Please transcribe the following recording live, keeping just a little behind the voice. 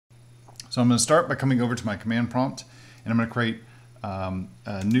So I'm going to start by coming over to my command prompt, and I'm going to create a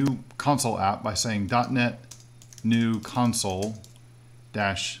new console app by saying .NET new console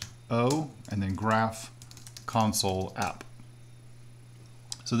 -o and then graph console app.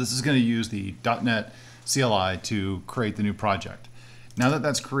 So this is going to use the .NET CLI to create the new project. Now that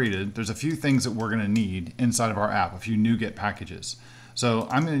that's created, there's a few things that we're going to need inside of our app, a few NuGet packages. So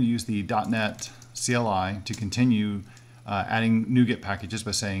I'm going to use the .NET CLI to continue adding NuGet packages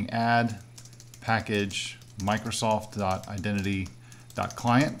by saying add package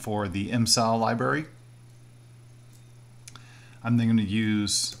Microsoft.identity.client for the MSAL library. I'm then going to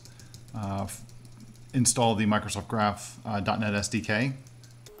use install the Microsoft Graph .NET SDK.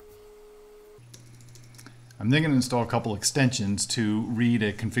 I'm then going to install a couple extensions to read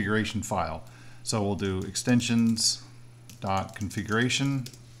a configuration file. So we'll do extensions.configuration,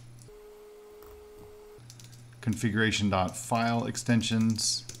 configuration.file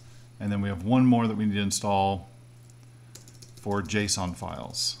extensions, and then we have one more that we need to install for JSON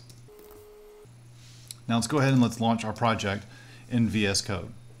files. Now let's go ahead and let's launch our project in VS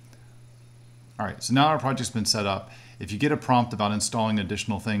Code. All right, so now our project's been set up. If you get a prompt about installing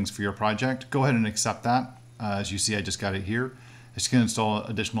additional things for your project, go ahead and accept that. As you see, I just got it here. It's going to install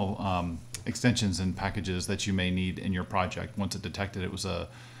additional extensions and packages that you may need in your project once it detected it was a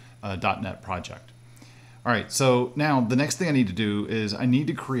 .NET project. All right, so now the next thing I need to do is I need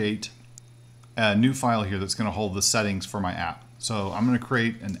to create a new file here that's going to hold the settings for my app. So I'm going to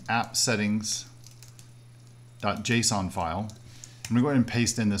create an app settings.json file. I'm going to go ahead and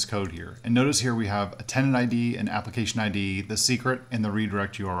paste in this code here. And notice here we have a tenant ID, an application ID, the secret, and the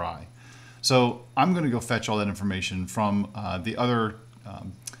redirect URI. So I'm going to go fetch all that information from the other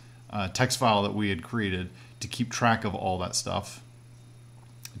text file that we had created to keep track of all that stuff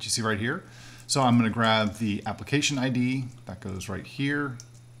that you see right here. So I'm going to grab the application ID, that goes right here.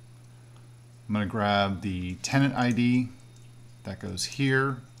 I'm going to grab the tenant ID, that goes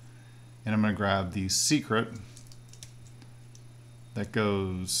here. And I'm going to grab the secret, that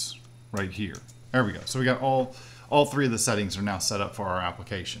goes right here. There we go. So we got all three of the settings are now set up for our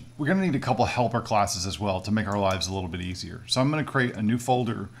application. We're going to need a couple helper classes as well to make our lives a little bit easier. So I'm going to create a new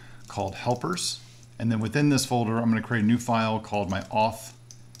folder called helpers. And then within this folder, I'm going to create a new file called my auth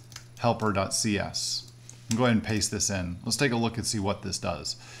helper.cs. Go ahead and paste this in. Let's take a look and see what this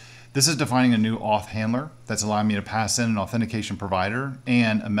does. This is defining a new auth handler that's allowing me to pass in an authentication provider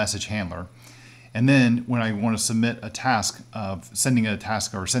and a message handler. And then when I want to submit a task of sending a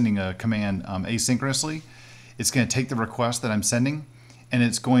task or sending a command asynchronously, it's going to take the request that I'm sending and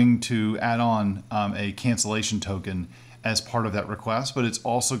it's going to add on a cancellation token as part of that request, but it's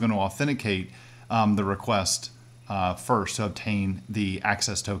also going to authenticate the request first to obtain the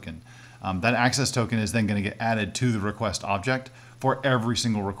access token. That access token is then going to get added to the request object for every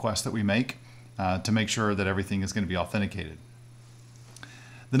single request that we make to make sure that everything is going to be authenticated.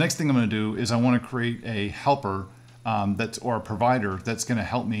 The next thing I'm going to do is I want to create a helper or a provider that's going to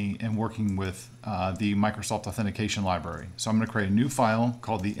help me in working with the Microsoft Authentication Library. So I'm going to create a new file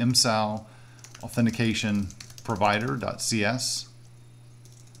called the MSAL Authentication Provider.cs.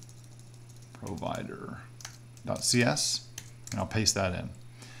 Provider.cs, and I'll paste that in.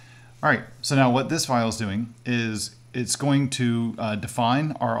 All right, so now what this file is doing is it's going to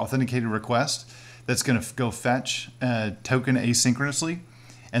define our authenticated request that's going to go fetch a token asynchronously,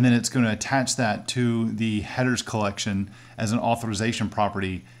 and then it's going to attach that to the headers collection as an authorization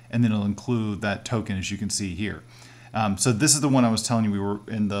property, and then it'll include that token as you can see here. So this is the one I was telling you we were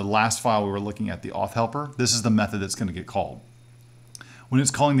in the last file we were looking at, the auth helper. This is the method that's going to get called. When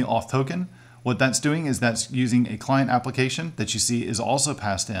it's calling the auth token, what that's doing is that's using a client application that you see is also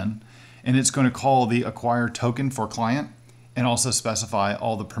passed in, and it's going to call the acquire token for client and also specify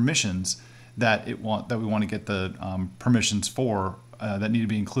all the permissions that we want to get the permissions for that need to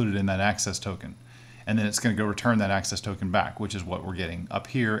be included in that access token. And then it's going to go return that access token back, which is what we're getting up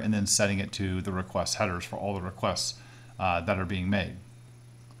here, and then setting it to the request headers for all the requests that are being made.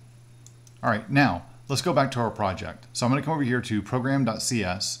 All right, now let's go back to our project. So I'm going to come over here to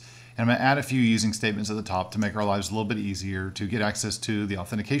program.cs, and I'm going to add a few using statements at the top to make our lives a little bit easier to get access to the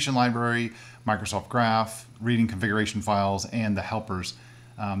authentication library, Microsoft Graph, reading configuration files, and the helpers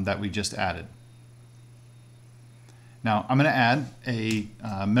that we just added. Now I'm going to add a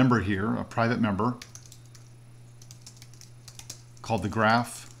member here, a private member called the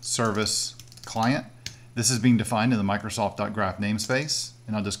Graph Service Client. This is being defined in the Microsoft.graph namespace,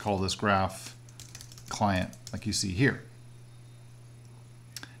 and I'll just call this Graph Client like you see here.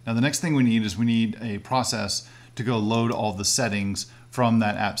 Now the next thing we need is we need a process to go load all the settings from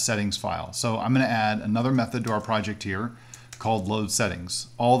that app settings file. So I'm going to add another method to our project here called load settings.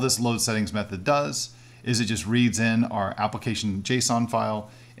 All this load settings method does is it just reads in our application JSON file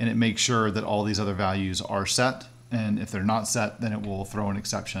and it makes sure that all these other values are set. And if they're not set, then it will throw an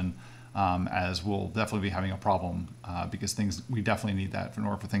exception, as we'll definitely be having a problem because we definitely need that in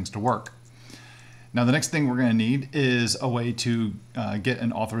order for things to work. Now the next thing we're going to need is a way to get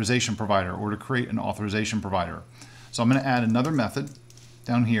an authorization provider or to create an authorization provider. So I'm going to add another method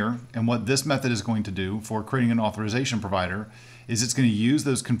down here, and what this method is going to do for creating an authorization provider is it's going to use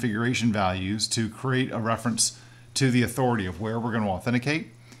those configuration values to create a reference to the authority of where we're going to authenticate,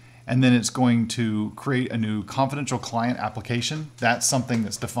 and then it's going to create a new confidential client application. That's something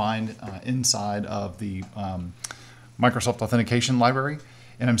that's defined inside of the Microsoft Authentication Library,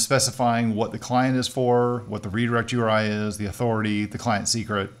 and I'm specifying what the client is for, what the redirect URI is, the authority, the client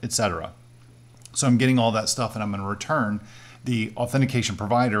secret, etc. So I'm getting all that stuff, and I'm going to return the authentication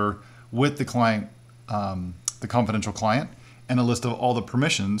provider with the client, the confidential client, and a list of all the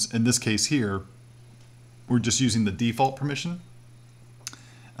permissions. In this case here, we're just using the default permission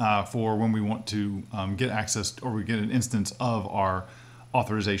for when we want to get access or we get an instance of our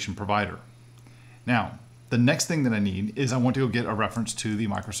authorization provider. Now, the next thing that I need is I want to go get a reference to the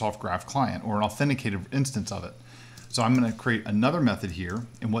Microsoft Graph client or an authenticated instance of it. So I'm going to create another method here,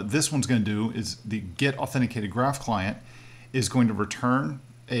 and what this one's going to do is the get authenticated graph client is going to return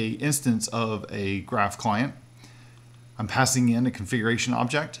a instance of a graph client. I'm passing in a configuration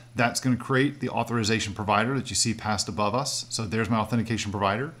object that's going to create the authorization provider that you see passed above us. So there's my authentication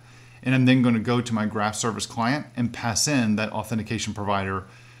provider, and I'm then going to go to my graph service client and pass in that authentication provider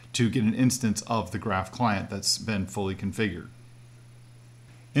to get an instance of the graph client that's been fully configured.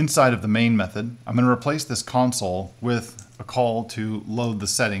 Inside of the main method, I'm going to replace this console with a call to load the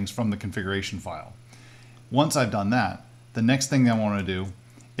settings from the configuration file. Once I've done that, the next thing I want to do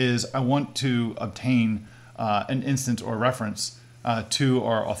is I want to obtain an instance or reference to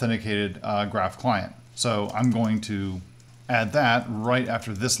our authenticated graph client. So I'm going to add that right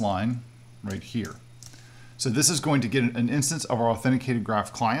after this line right here. So this is going to get an instance of our authenticated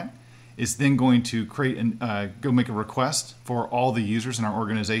graph client. It's then going to create go make a request for all the users in our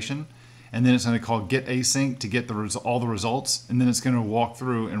organization, and then it's going to call get async to get all the results, and then it's going to walk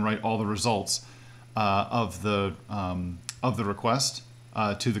through and write all the results of the request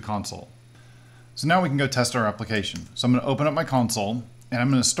to the console. So now we can go test our application. So I'm going to open up my console, and I'm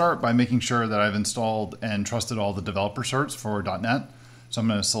going to start by making sure that I've installed and trusted all the developer certs for .NET. So I'm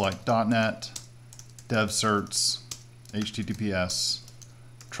going to select .NET dev certs HTTPS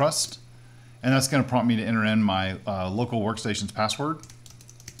trust, and that's going to prompt me to enter in my local workstation's password.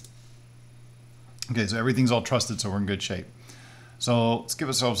 Okay, so everything's all trusted, so we're in good shape. So let's give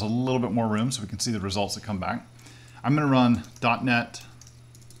ourselves a little bit more room so we can see the results that come back. I'm going to run .NET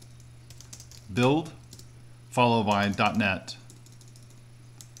build followed by .NET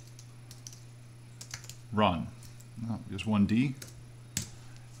run. Oh, just one D.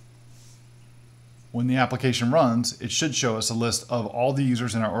 When the application runs, it should show us a list of all the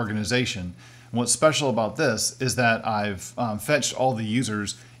users in our organization. And what's special about this is that I've fetched all the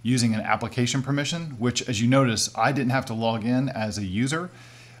users using an application permission, which, as you notice, I didn't have to log in as a user.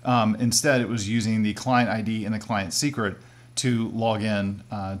 Instead, it was using the client ID and the client secret to log in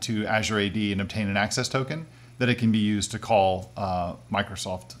to Azure AD and obtain an access token that it can be used to call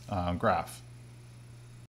Microsoft Graph.